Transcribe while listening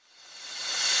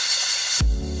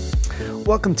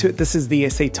Welcome to it. This is the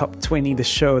SA Top 20, the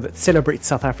show that celebrates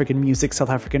South African music, South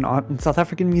African art, and South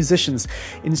African musicians.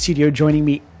 In studio, joining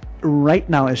me right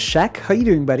now is Shak. How you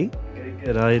doing, buddy?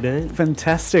 Good, how you doing?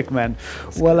 Fantastic, man.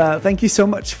 Well, thank you so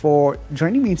much for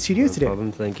joining me in studio today. No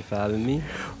problem. Thank you for having me.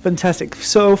 Fantastic.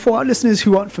 So, for our listeners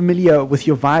who aren't familiar with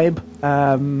your vibe,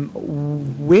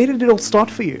 where did it all start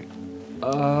for you?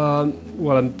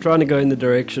 Well, I'm trying to go in the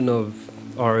direction of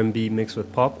R&B mixed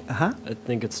with pop. Uh-huh. I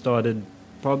think it started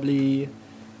probably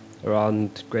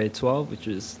around grade 12, which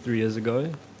is 3 years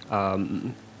ago.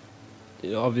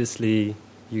 Obviously,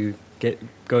 you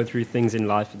go through things in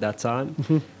life at that time.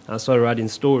 Mm-hmm. I started writing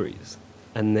stories,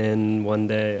 and then one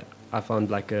day I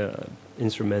found like a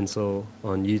instrumental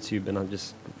on YouTube, and I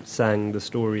just sang the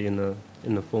story in the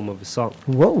form of a song.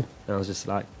 Whoa. And I was just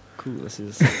like, cool, this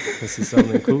is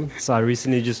something cool. So I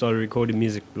recently just started recording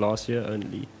music last year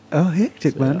only. Oh,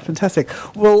 hectic, man. Yeah. Fantastic.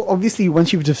 Well, obviously,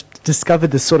 once you've just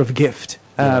discovered this sort of gift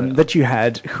that you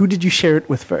had, who did you share it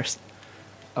with first?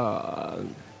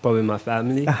 Probably my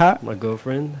family, Uh-huh. my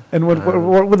girlfriend. And what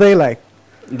were they like?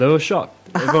 They were shocked.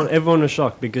 Everyone was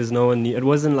shocked because no one knew. It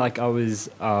wasn't like I was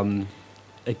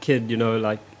a kid,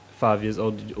 like 5 years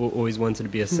old, always wanted to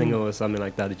be a singer or something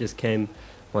like that. It just came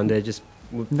one day, just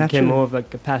Naturally. became more of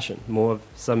like a passion, more of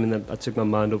something that I took my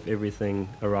mind off everything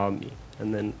around me.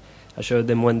 And then I showed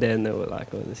them one day and they were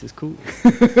like, oh, this is cool.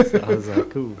 So I was like,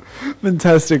 cool.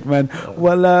 Fantastic, man.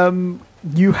 Well,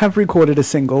 you have recorded a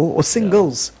single or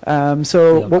singles.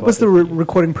 So what was the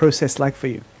recording process like for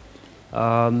you?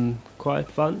 Quite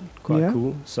fun, quite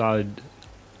cool. So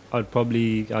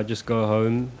I'd just go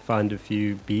home, find a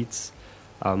few beats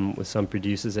with some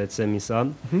producers that send me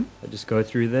some. Mm-hmm. I'd just go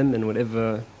through them, and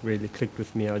whatever really clicked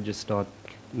with me, I'd just start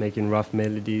making rough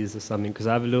melodies or something, because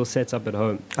I have a little setup at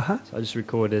home. Uh-huh. So I just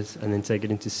record it and then take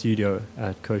it into studio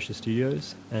at Kosher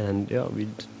Studios, and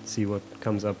we'd see what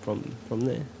comes up from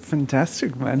there.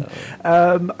 Fantastic, man.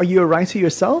 Are you a writer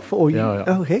yourself? Or Yeah.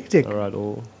 Oh, hectic. I write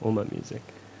all my music.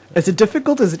 Is it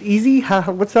difficult? Is it easy?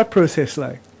 What's that process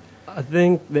like? I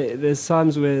think there's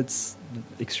times where it's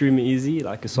extremely easy,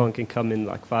 like a song can come in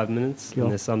like 5 minutes, Yeah.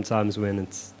 and there's some times when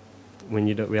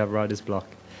we have writer's block,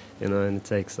 and it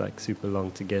takes like super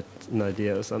long to get an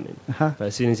idea or something. Uh-huh. But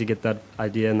as soon as you get that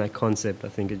idea and that concept, I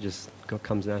think it just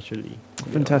comes naturally.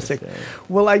 Fantastic.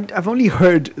 Well, I've only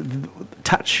heard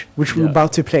Touch, which we're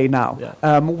about to play now.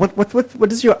 Yeah. What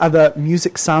does your other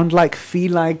music sound like,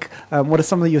 feel like? What are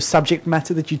some of your subject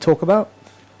matter that you talk about?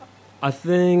 I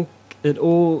think it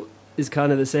all is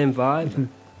kind of the same vibe,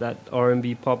 that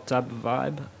R&B pop type of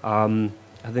vibe.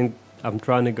 I think I'm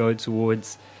trying to go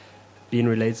towards being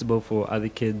relatable for other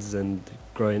kids and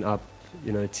growing up,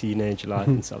 teenage life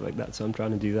and stuff like that. So I'm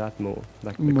trying to do that more,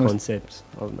 like the concept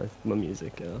of my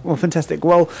music. Yeah. Well, fantastic.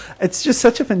 Well, it's just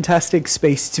such a fantastic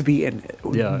space to be in,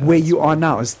 where you are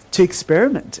now, is to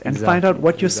experiment and find out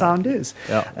what your sound is,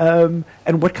 and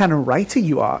what kind of writer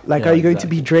you are. Like, are you going to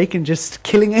be Drake and just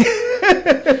killing it?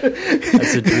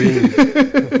 That's a dream.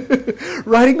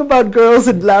 Writing about girls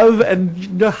and love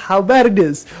and how bad it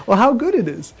is or how good it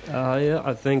is.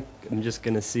 I think I'm just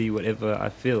going to see whatever I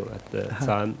feel at the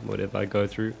time, whatever I go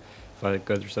through. If I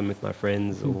go through something with my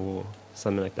friends or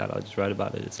something like that, I'll just write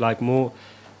about it. It's like more,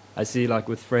 I see like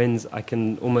with friends, I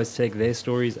can almost take their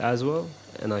stories as well,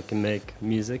 and I can make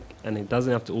music, and it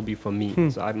doesn't have to all be from me.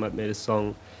 So I might make a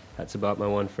song that's about my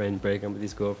one friend breaking up with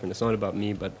his girlfriend. It's not about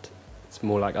me, but it's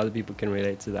more like other people can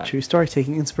relate to that. True story,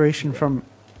 taking inspiration from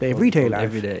the everyday life.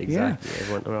 Every day, exactly.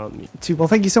 Everyone around me. Well,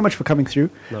 thank you so much for coming through.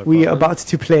 No We are problem. about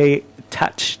to play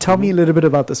Touch. Tell me a little bit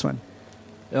about this one.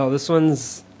 This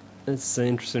it's an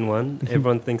interesting one.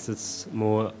 Everyone thinks it's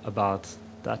more about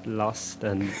that lust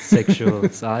and sexual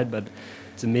side, but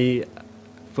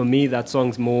for me, that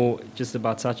song's more just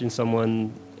about touching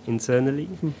someone internally,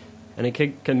 and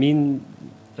it can mean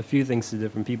a few things to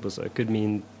different people. So it could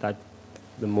mean that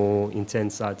the more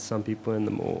intense side to some people and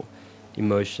the more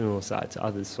emotional side to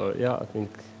others. So I think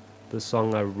the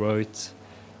song I wrote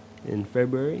in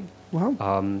February.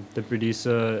 Wow. The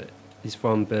producer is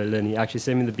from Berlin. He actually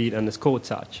sent me the beat, and it's called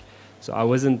Touch. So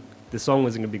the song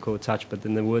wasn't going to be called Touch, but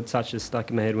then the word Touch just stuck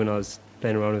in my head when I was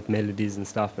playing around with melodies and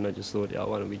stuff, and I just thought,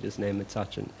 why don't we just name it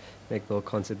Touch and make the whole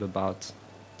concept about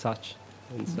touch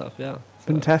and stuff, So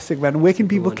Fantastic, man. Where can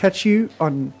people catch you?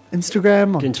 On Instagram,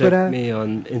 on you can Twitter? check me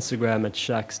on Instagram at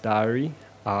Shak's Diary,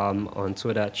 on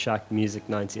Twitter at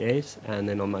ShakMusic98, and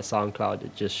then on my SoundCloud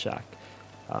at just Shak.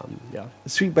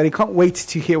 Sweet, buddy. Can't wait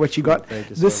to hear what you got. Thank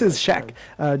you so This is much,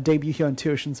 Shak, debut here on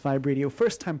Two Oceans Vibe Radio.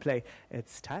 First time play.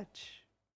 It's Touch.